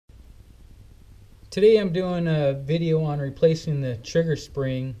Today I'm doing a video on replacing the trigger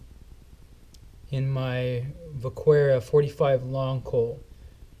spring in my Vaquero 45 long Colt.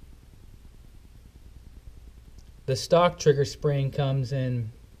 The stock trigger spring comes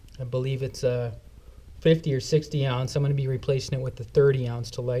in, I believe it's a 50 or 60 ounce. I'm going to be replacing it with the 30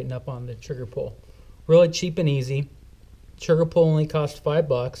 ounce to lighten up on the trigger pull. Really cheap and easy. Trigger pull only costs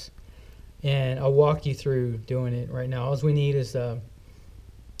 $5, and I'll walk you through doing it right now. All we need is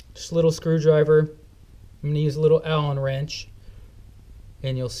just a little screwdriver. I'm going to use a little Allen wrench,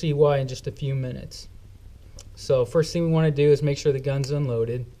 and you'll see why in just a few minutes. So first thing we want to do is make sure the gun's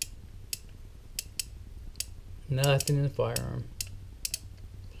unloaded. Nothing in the firearm.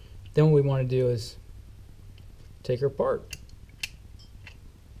 Then what we want to do is take her apart.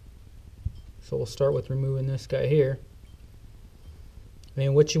 So we'll start with removing this guy here.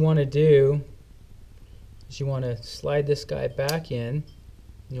 And what you want to do is you want to slide this guy back in.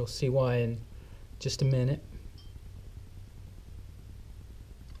 You'll see why in just a minute.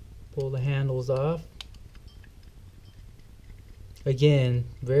 Pull the handles off. Again,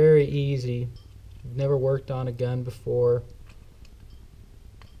 very easy. You've never worked on a gun before,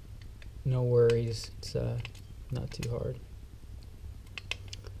 no worries. It's not too hard.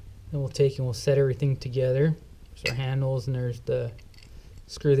 Then we'll take and we'll set everything together. There's our handles, and there's the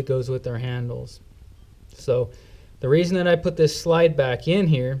screw that goes with our handles. So the reason that I put this slide back in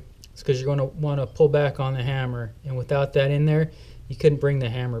here is because you're going to want to pull back on the hammer, and without that in there you couldn't bring the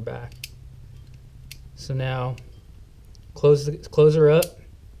hammer back. So now close her up,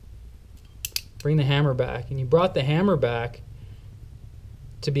 bring the hammer back, and you brought the hammer back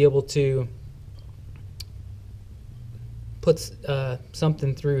to be able to put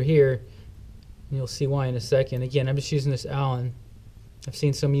something through here, and you'll see why in a second. Again, I'm just using this Allen. I've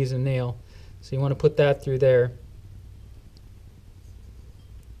seen some use a nail, so you want to put that through there.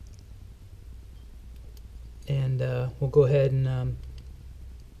 And we'll go ahead and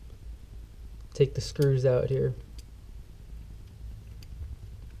take the screws out here.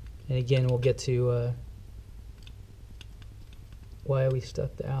 And again, we'll get to why we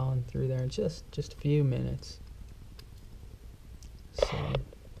stuck the Allen through there in just a few minutes.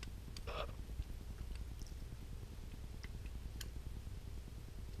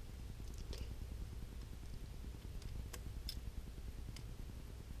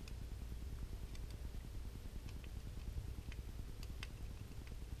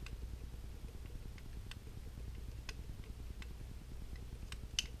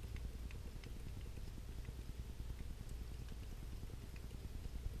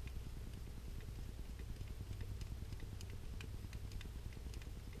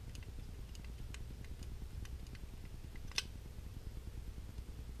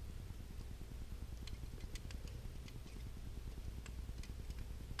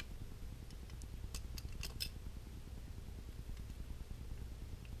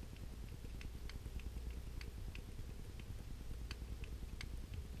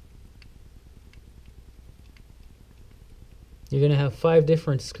 You're going to have 5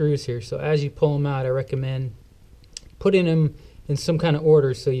 different screws here, so as you pull them out, I recommend putting them in some kind of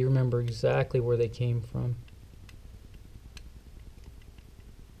order so you remember exactly where they came from.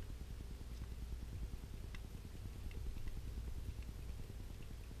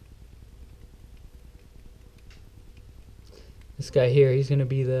 This guy here, he's going to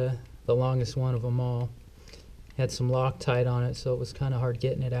be the longest one of them all. Had some Loctite on it, so it was kind of hard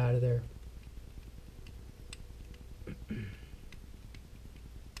getting it out of there.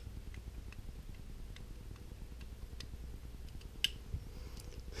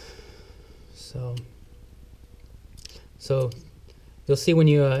 So you'll see when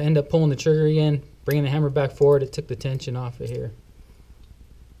you end up pulling the trigger again, bringing the hammer back forward, it took the tension off of here.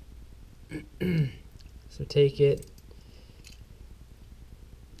 So take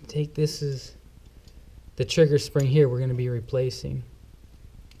this is the trigger spring here we're going to be replacing.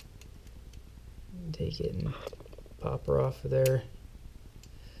 Take it and pop her off of there.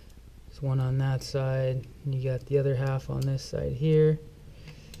 There's one on that side, and you got the other half on this side here.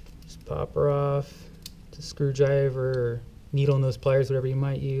 Just pop her off. It's a screwdriver or needle nose pliers, whatever you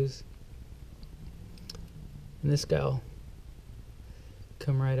might use. And this guy will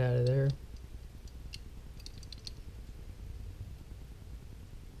come right out of there.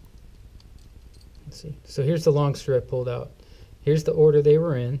 Let's see. So here's the long screw I pulled out. Here's the order they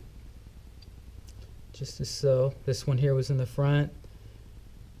were in. Just as so. This one here was in the front.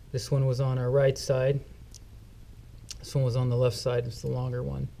 This one was on our right side. This one was on the left side. It's the longer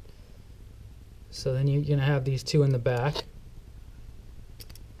one. So then you're going to have these 2 in the back.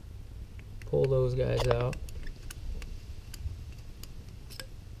 Pull those guys out.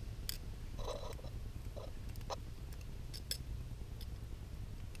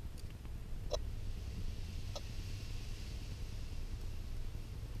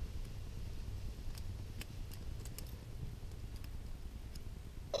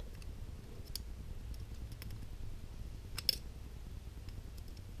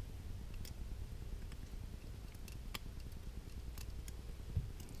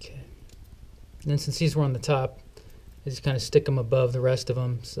 And then since these were on the top, I just kind of stick them above the rest of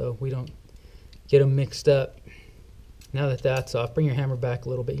them so we don't get them mixed up. Now that that's off, bring your hammer back a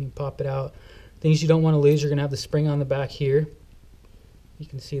little bit. You can pop it out. Things you don't want to lose, you're going to have the spring on the back here. You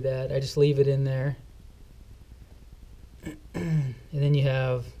can see that. I just leave it in there. And then you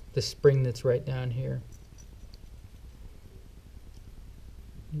have the spring that's right down here.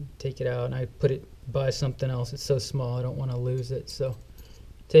 Take it out, and I put it by something else. It's so small, I don't want to lose it. So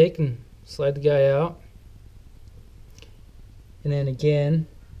take and slide the guy out. And then again,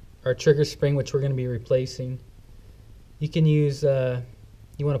 our trigger spring, which we're going to be replacing. You can use,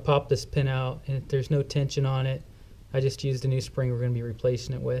 you want to pop this pin out, and if there's no tension on it, I just used a new spring we're going to be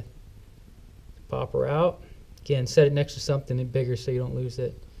replacing it with. Pop her out. Again, set it next to something bigger so you don't lose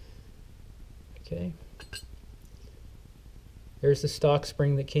it. Okay. There's the stock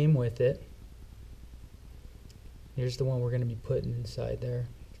spring that came with it. Here's the one we're going to be putting inside there.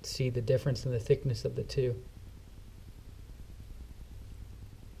 You can see the difference in the thickness of the two.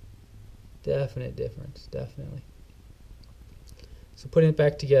 Definite difference, definitely. So putting it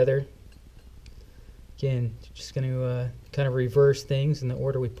back together. Again, just going to kind of reverse things in the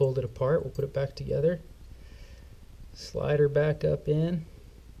order we pulled it apart. We'll put it back together. Slide her back up in.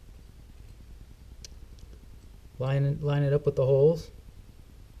 Line it up with the holes.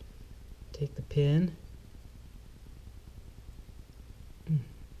 Take the pin.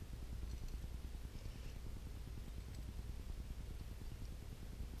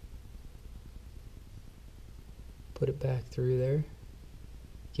 Put it back through there.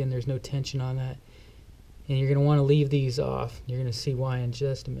 Again, there's no tension on that. And you're going to want to leave these off. You're going to see why in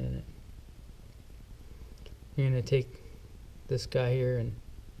just a minute. You're going to take this guy here and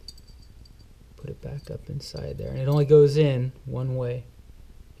put it back up inside there. And it only goes in one way.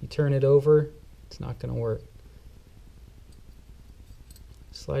 If you turn it over, it's not going to work.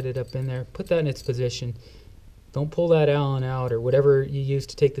 Slide it up in there. Put that in its position. Don't pull that Allen out or whatever you use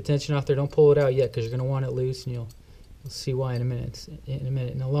to take the tension off there. Don't pull it out yet because you're going to want it loose, and you'll see why in a minute.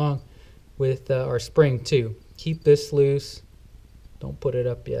 And along with our spring too. Keep this loose. Don't put it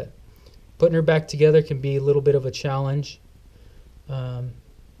up yet. Putting her back together can be a little bit of a challenge.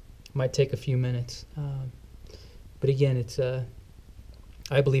 Might take a few minutes. But again, it's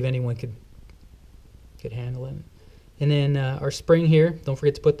I believe anyone could handle it. And then our spring here, don't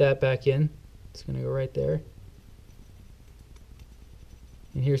forget to put that back in. It's going to go right there.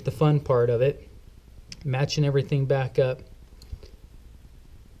 And here's the fun part of it. Matching everything back up.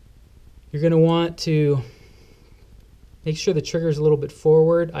 You're going to want to make sure the trigger is a little bit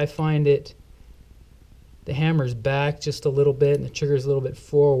forward. I find it, the hammer's back just a little bit and the trigger's a little bit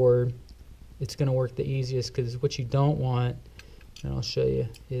forward. It's going to work the easiest, because what you don't want, and I'll show you,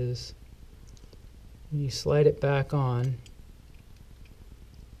 is when you slide it back on,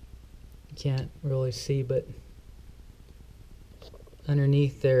 you can't really see, but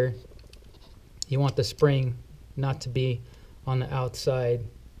underneath there, you want the spring not to be on the outside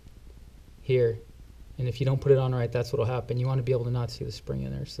here. And if you don't put it on right, that's what will happen. You want to be able to not see the spring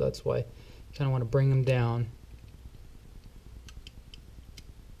in there. So that's why you kind of want to bring them down.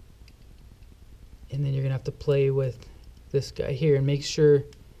 And then you're going to have to play with this guy here and make sure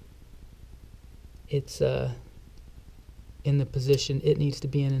it's in the position it needs to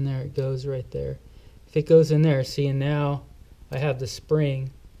be in, and there it goes right there. If it goes in there, see, and now I have the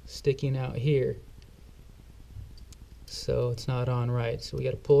spring sticking out here, so it's not on right. So we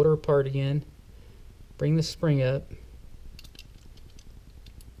got to pull it apart again, bring the spring up,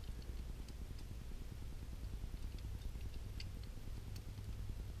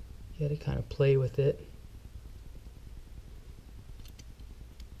 you got to kind of play with it.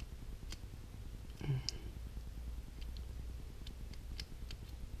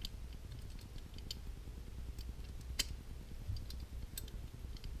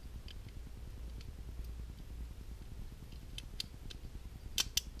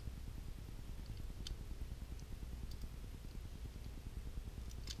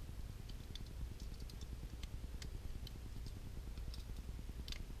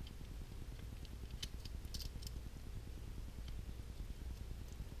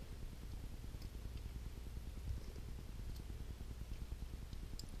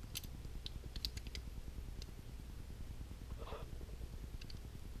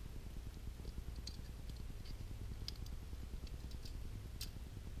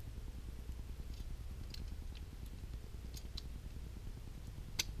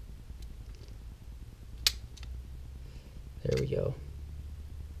 There we go.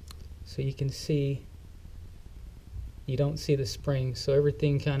 So you can see, you don't see the spring, so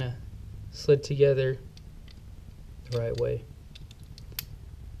everything kind of slid together the right way.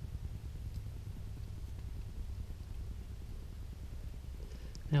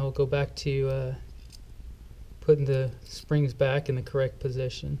 Now we'll go back to putting the springs back in the correct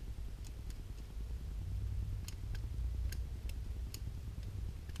position.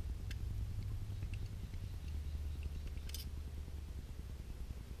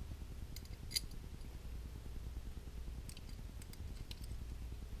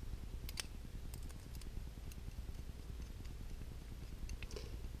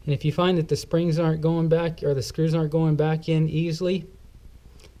 And if you find that the springs aren't going back, or the screws aren't going back in easily,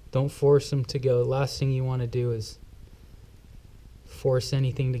 don't force them to go. The last thing you want to do is force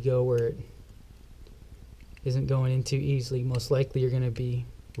anything to go where it isn't going in too easily. Most likely you're going to be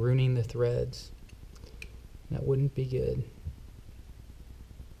ruining the threads. That wouldn't be good.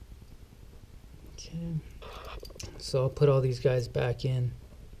 Okay, so I'll put all these guys back in.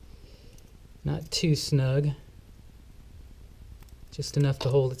 Not too snug, just enough to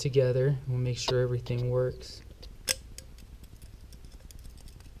hold it together. We'll make sure everything works.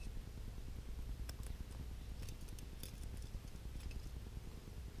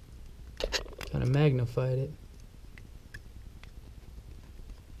 Kind of magnified it.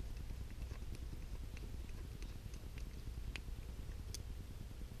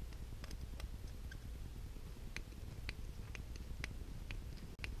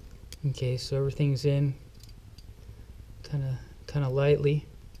 Okay, so everything's in kind of lightly.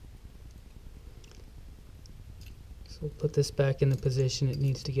 So we'll put this back in the position it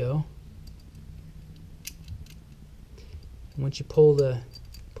needs to go. And once you pull the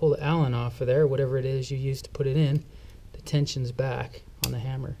Allen off of there, whatever it is you used to put it in, the tension's back on the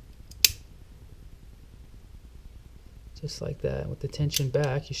hammer. Just like that. With the tension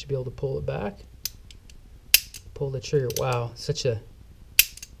back, you should be able to pull it back. Pull the trigger. Wow,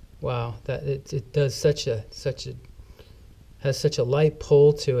 that it does has such a light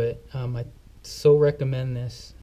pull to it. I so recommend this.